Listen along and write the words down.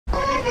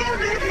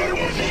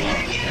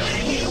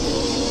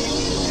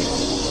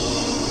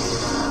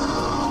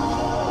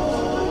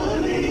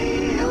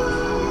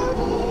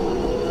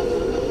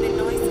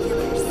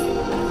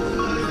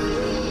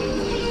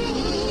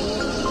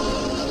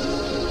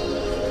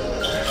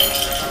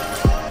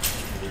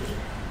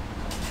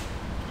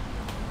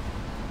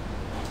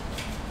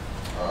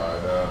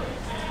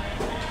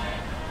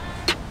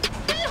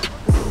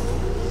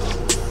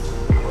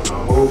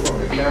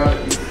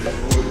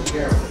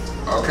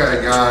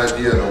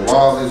the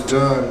wall is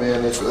done,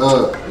 man. It's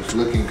up. It's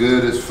looking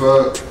good as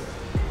fuck.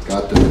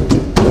 Got the,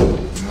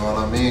 you know what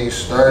I mean,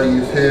 sturdy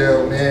as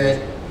hell,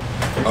 man.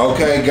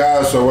 Okay,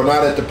 guys, so we're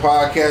not at the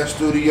podcast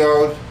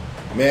studio.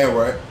 Man,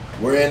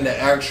 we're in the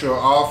actual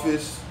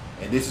office,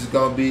 and this is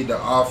gonna be the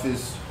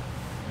office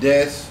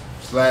desk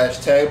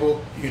 /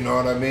 table. You know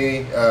what I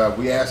mean?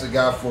 We asked the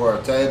guy for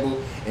a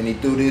table, and he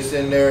threw this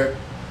in there,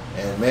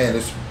 and man,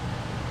 it's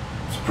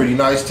a pretty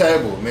nice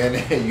table, man.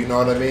 You know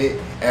what I mean?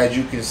 As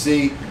you can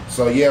see.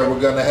 So yeah, we're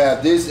gonna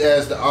have this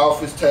as the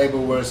office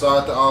table. We're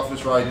inside the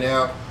office right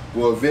now.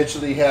 We'll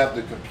eventually have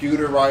the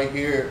computer right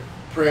here,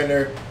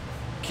 printer,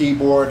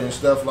 keyboard and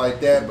stuff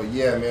like that. But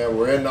yeah, man,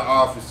 we're in the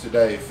office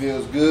today. It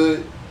feels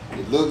good,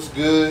 it looks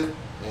good,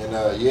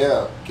 and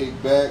yeah,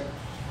 kick back.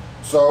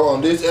 So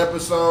on this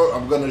episode,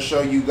 I'm gonna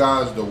show you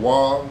guys the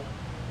wall,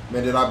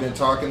 man, that I've been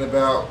talking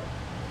about.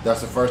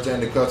 That's the first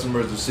thing the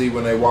customers will see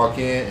when they walk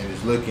in, and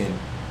it's looking,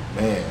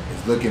 man,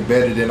 it's looking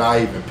better than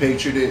I even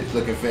pictured it. It's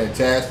looking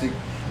fantastic.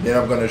 And then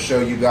I'm gonna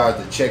show you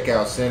guys the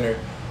checkout center,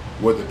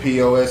 where the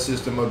POS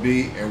system will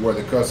be and where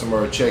the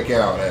customer will check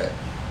out at.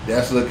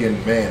 That's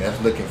looking, man, that's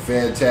looking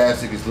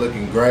fantastic. It's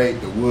looking great.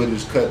 The wood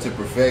is cut to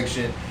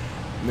perfection.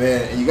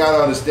 Man, and you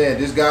gotta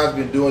understand, this guy's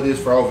been doing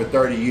this for over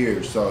 30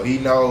 years, so he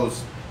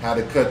knows how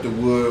to cut the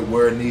wood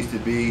where it needs to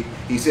be.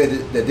 He said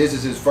that this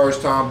is his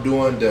first time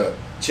doing the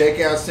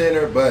checkout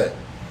center, but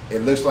it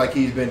looks like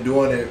he's been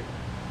doing it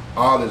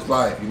all his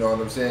life, you know what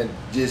I'm saying?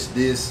 Just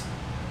this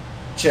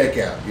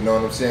checkout, you know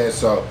what I'm saying?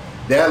 So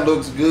that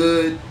looks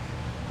good.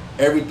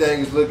 Everything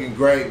is looking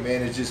great,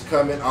 man. It's just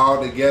coming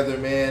all together,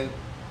 man.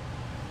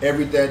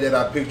 Everything that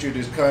I pictured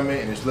is coming,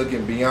 and it's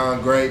looking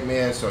beyond great,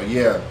 man. So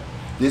yeah,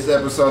 this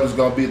episode is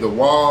gonna be the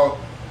wall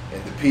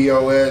and the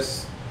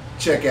POS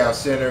checkout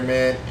center,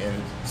 man,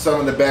 and some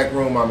of the back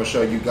room I'm gonna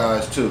show you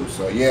guys too.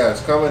 So yeah,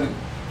 it's coming,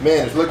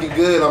 man. It's looking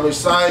good. I'm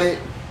excited.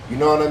 You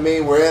know what I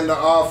mean? We're in the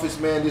office,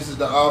 man. This is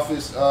the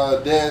office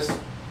desk,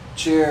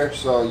 chair.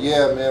 So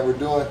yeah, man, we're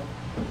doing.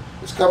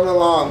 It's coming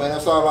along, man.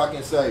 That's all I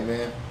can say,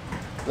 man.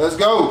 Let's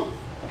go.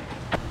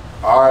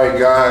 All right,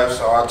 guys.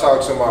 So I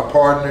talked to my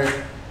partner,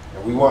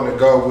 and we want to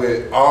go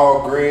with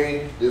all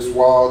green. This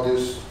wall,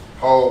 this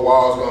whole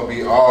wall is gonna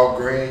be all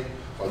green.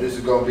 So this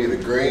is gonna be the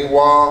green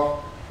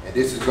wall. And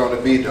this is going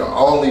to be the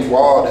only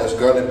wall that's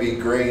going to be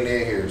green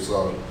in here.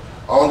 So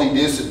only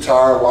this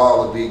entire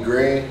wall will be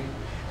green.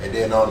 And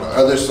then on the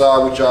other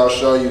side, which I'll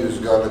show you, is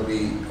going to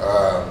be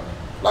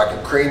like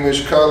a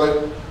creamish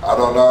color. I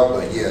don't know,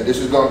 but yeah, this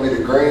is going to be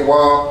the green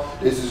wall.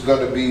 This is going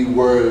to be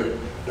where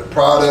the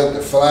product,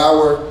 the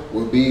flower,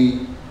 will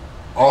be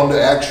on the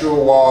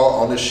actual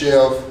wall, on the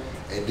shelf.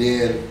 And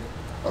then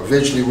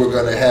eventually we're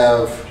going to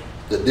have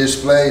the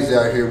displays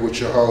out here,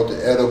 which will hold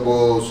the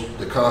edibles,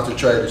 the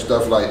concentrate and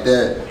stuff like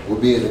that, will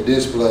be in the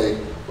display.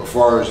 As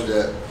far as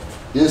that,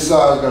 this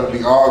side is going to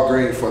be all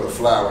green for the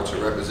flower, to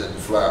represent the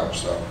flower.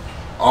 So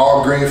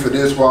all green for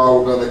this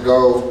wall. We're going to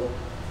go,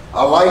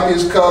 I like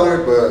this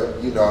color,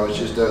 but you know, it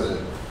just doesn't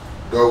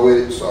go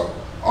with it. So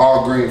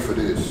all green for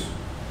this.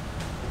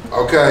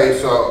 Okay,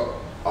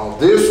 so on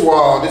this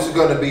wall, this is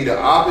going to be the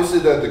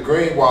opposite of the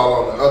green wall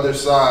on the other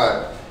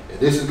side. And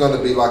this is going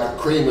to be like a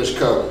creamish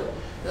color.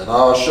 And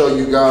I'll show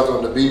you guys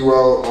on the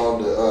B-roll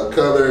on the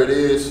color it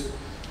is.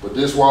 But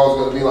this wall is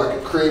going to be like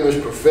a creamish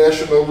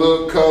professional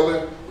look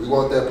color. We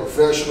want that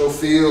professional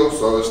feel,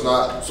 so it's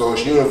not, so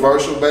it's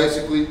universal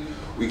basically.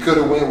 We could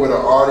have went with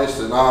an artist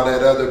and all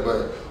that other,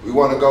 but we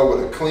want to go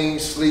with a clean,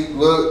 sleek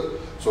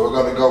look. So we're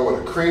going to go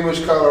with a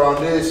creamish color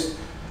on this.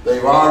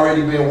 They've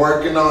already been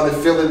working on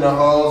it, filling the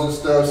holes and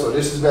stuff. So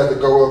this is about to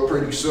go up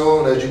pretty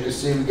soon. As you can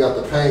see, we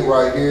got the paint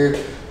right here.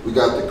 We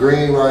got the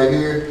green right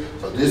here.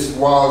 So this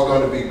wall is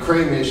going to be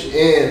creamish,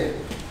 and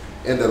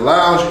in the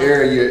lounge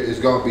area is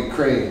going to be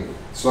cream.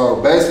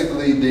 So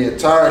basically the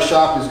entire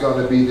shop is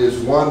going to be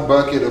this one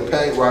bucket of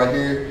paint right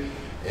here,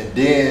 and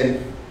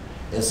then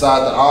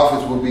inside the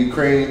office will be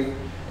cream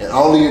and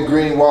only a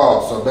green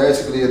wall. So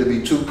basically it'll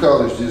be two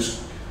colors,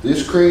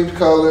 this cream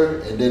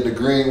color and then the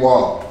green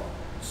wall.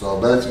 So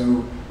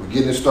basically we're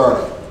getting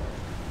started.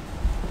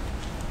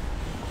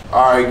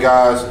 All right,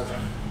 guys,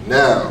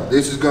 now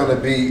this is going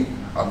to be,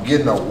 I'm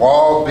getting a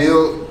wall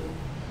built,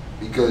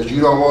 because you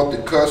don't want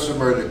the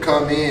customer to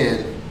come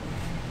in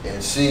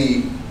and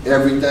see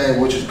everything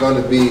which is going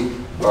to be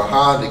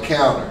behind the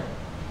counter.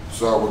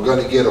 So we're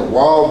going to get a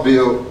wall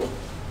built.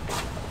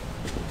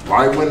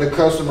 Right when the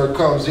customer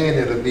comes in,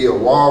 it'll be a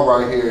wall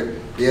right here.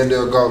 Then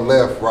they'll go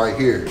left right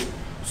here.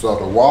 So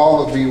the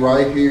wall will be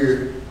right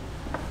here,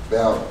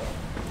 about,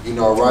 you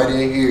know, right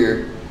in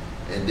here.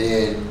 And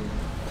then,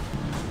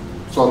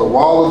 so the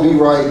wall will be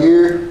right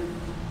here,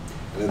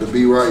 and it'll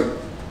be right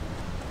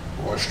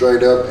going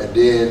straight up, and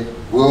then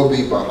we'll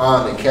be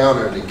behind the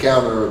counter, and the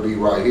counter will be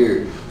right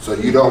here. So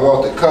you don't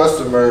want the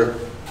customer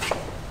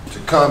to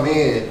come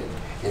in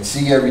and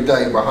see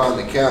everything behind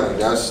the counter.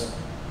 That's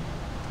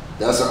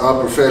an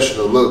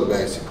unprofessional look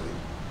basically.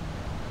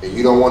 And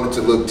you don't want it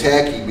to look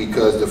tacky,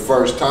 because the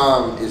first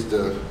time is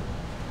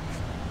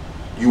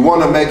you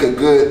want to make a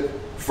good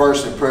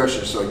first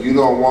impression. So you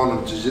don't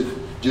want them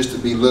to just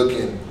to be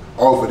looking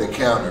over the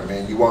counter,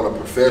 man. You want a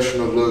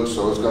professional look,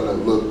 so it's gonna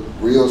look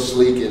real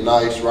sleek and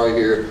nice right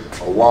here.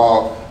 A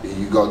wall, and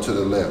you go to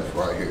the left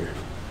right here.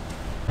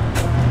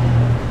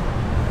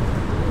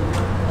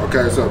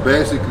 Okay, so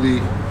basically,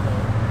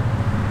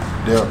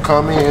 they'll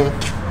come in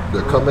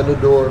the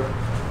door,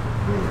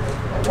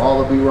 a wall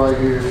will be right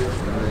here, and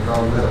then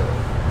go left.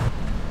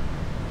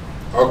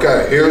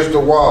 Okay, here's the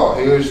wall.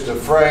 Here's the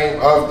frame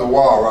of the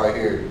wall right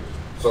here.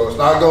 So it's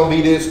not gonna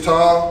be this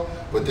tall,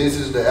 but this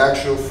is the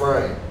actual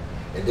frame.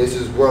 And this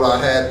is what I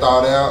had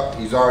thought out.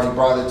 He's already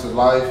brought it to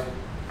life.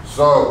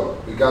 So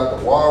we got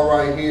the wall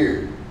right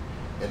here.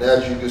 And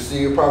as you can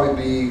see, it'll probably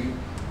be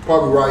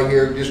right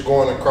here, just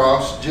going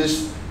across,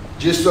 just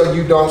so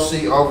you don't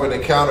see over the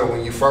counter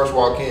when you first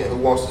walk in. Who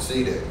wants to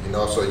see that? You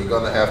know, so you're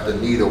gonna have to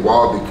need a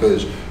wall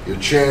because you're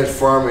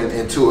transforming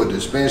into a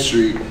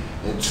dispensary,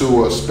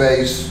 into a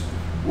space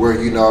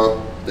where, you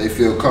know, they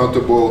feel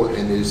comfortable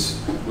and it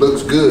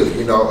looks good,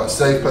 you know, a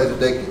safe place that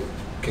they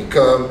can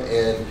come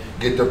and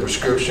get their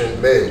prescription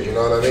meds, you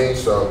know what I mean?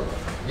 So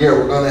yeah,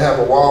 we're gonna have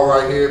a wall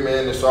right here,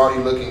 man. It's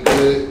already looking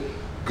good.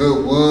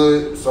 Good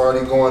wood, it's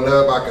already going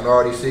up. I can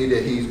already see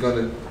that he's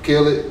gonna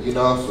kill it, you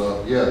know?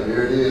 So yeah,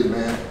 here it is,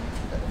 man.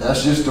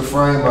 That's just the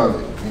frame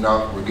of it, you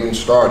know? We're getting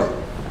started.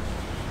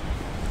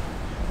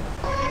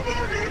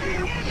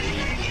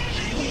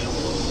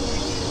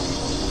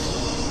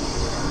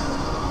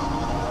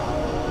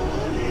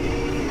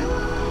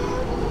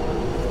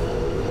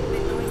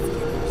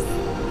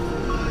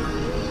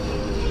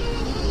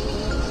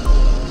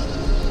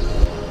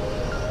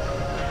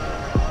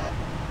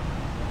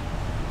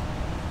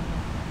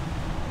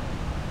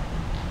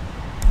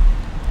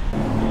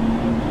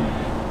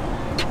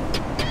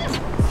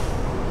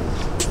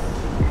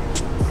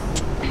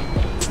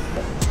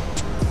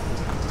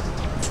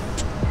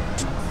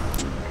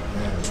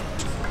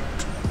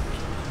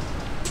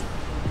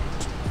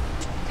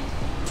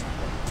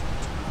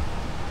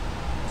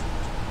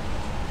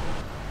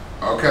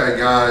 Okay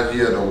guys,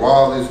 yeah, the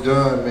wall is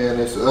done, man.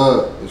 It's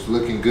up. It's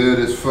looking good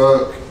as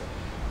fuck.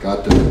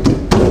 Got the,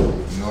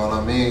 you know what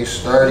I mean,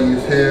 sturdy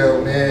as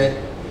hell, man.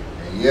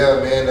 And yeah,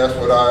 man, that's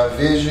what I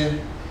envisioned.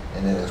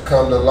 And then it's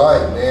come to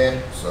light,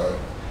 man. So,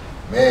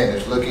 man,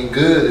 it's looking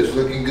good. It's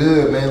looking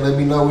good, man. Let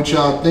me know what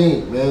y'all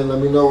think, man. Let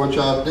me know what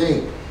y'all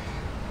think.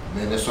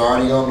 Man, it's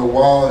already on the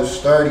wall. It's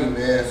sturdy,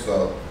 man.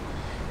 So,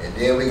 and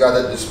then we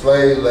got the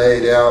display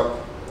laid out.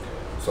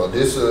 So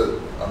this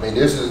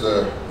is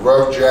a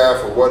rough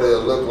draft of what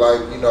it'll look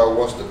like, you know,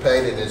 once the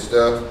painting and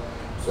stuff.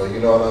 So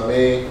you know what I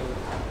mean?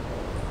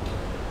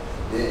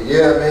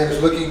 Yeah, man,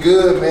 it's looking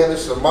good, man.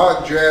 It's a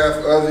mock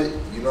draft of it,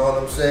 you know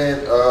what I'm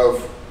saying,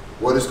 of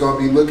what it's gonna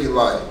be looking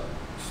like.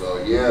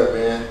 So yeah,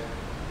 man,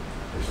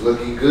 it's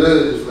looking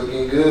good. It's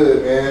looking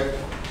good, man.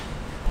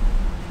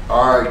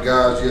 All right,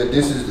 guys, yeah,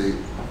 this is the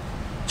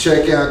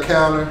checkout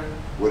counter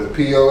where the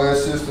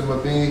POS system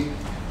will be.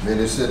 Man,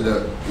 it's in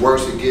the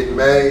works of getting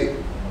made.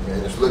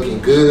 And it's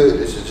looking good.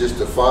 This is just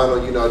the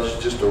final, you know,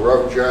 just a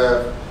rough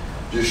draft.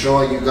 Just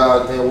showing you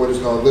guys, man, what it's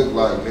gonna look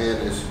like,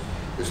 man.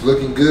 It's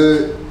looking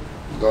good.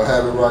 We're gonna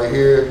have it right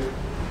here.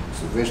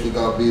 It's eventually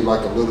gonna be like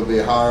a little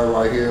bit higher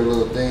right here, a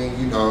little thing,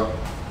 you know.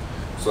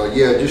 So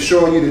yeah, just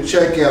showing you the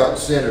checkout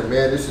center,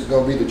 man. This is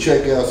gonna be the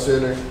checkout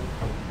center.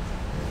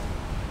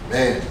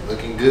 Man,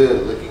 looking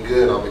good, looking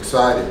good. I'm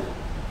excited.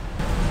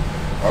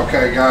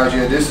 Okay, guys,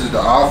 yeah, this is the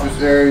office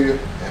area,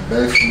 and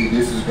basically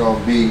this is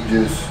gonna be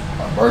just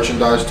a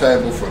merchandise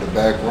table for the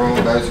back room,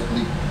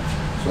 basically.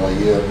 So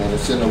yeah, man,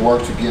 it's in the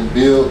works of getting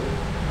built.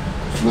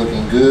 It's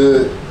looking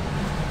good.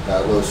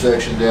 Got a little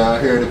section down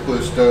here to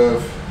put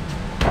stuff.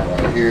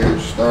 Right here,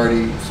 it's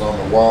sturdy. It's on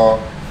the wall.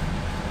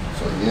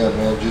 So yeah,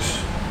 man,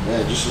 just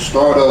the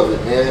start of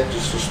it, man.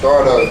 Just the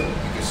start of it.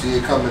 You can see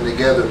it coming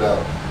together now.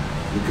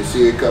 You can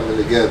see it coming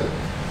together.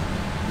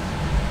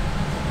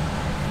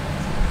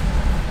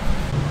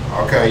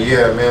 Okay,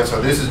 yeah, man,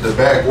 so this is the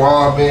back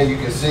wall, man. You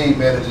can see,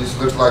 man, it just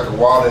looks like a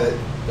wall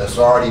that's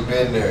already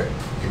been there.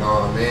 You know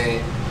what I mean?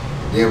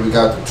 And then we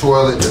got the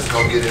toilet that's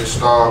gonna get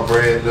installed,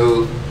 brand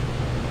new,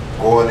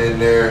 going in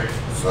there.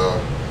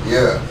 So,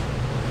 yeah,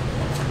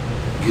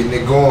 getting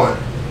it going.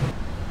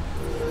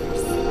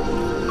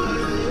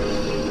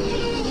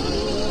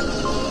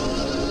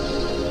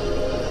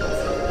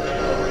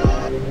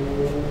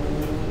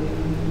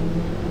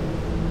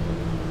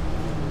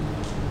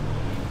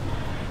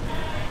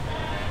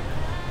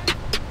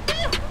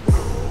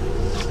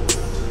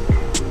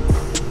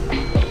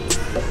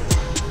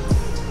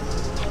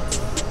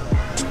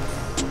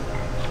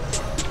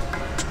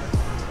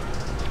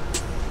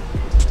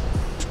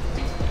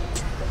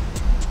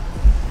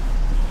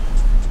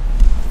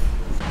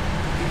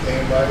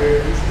 By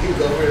here, he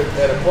was over here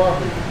at a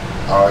property.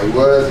 Oh, he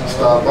was? He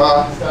stopped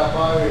by? He stopped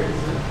by here.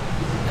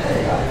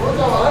 Hey, what's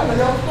up? I didn't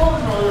know what's going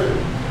on already.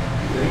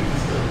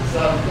 He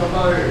stopped to come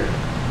by here.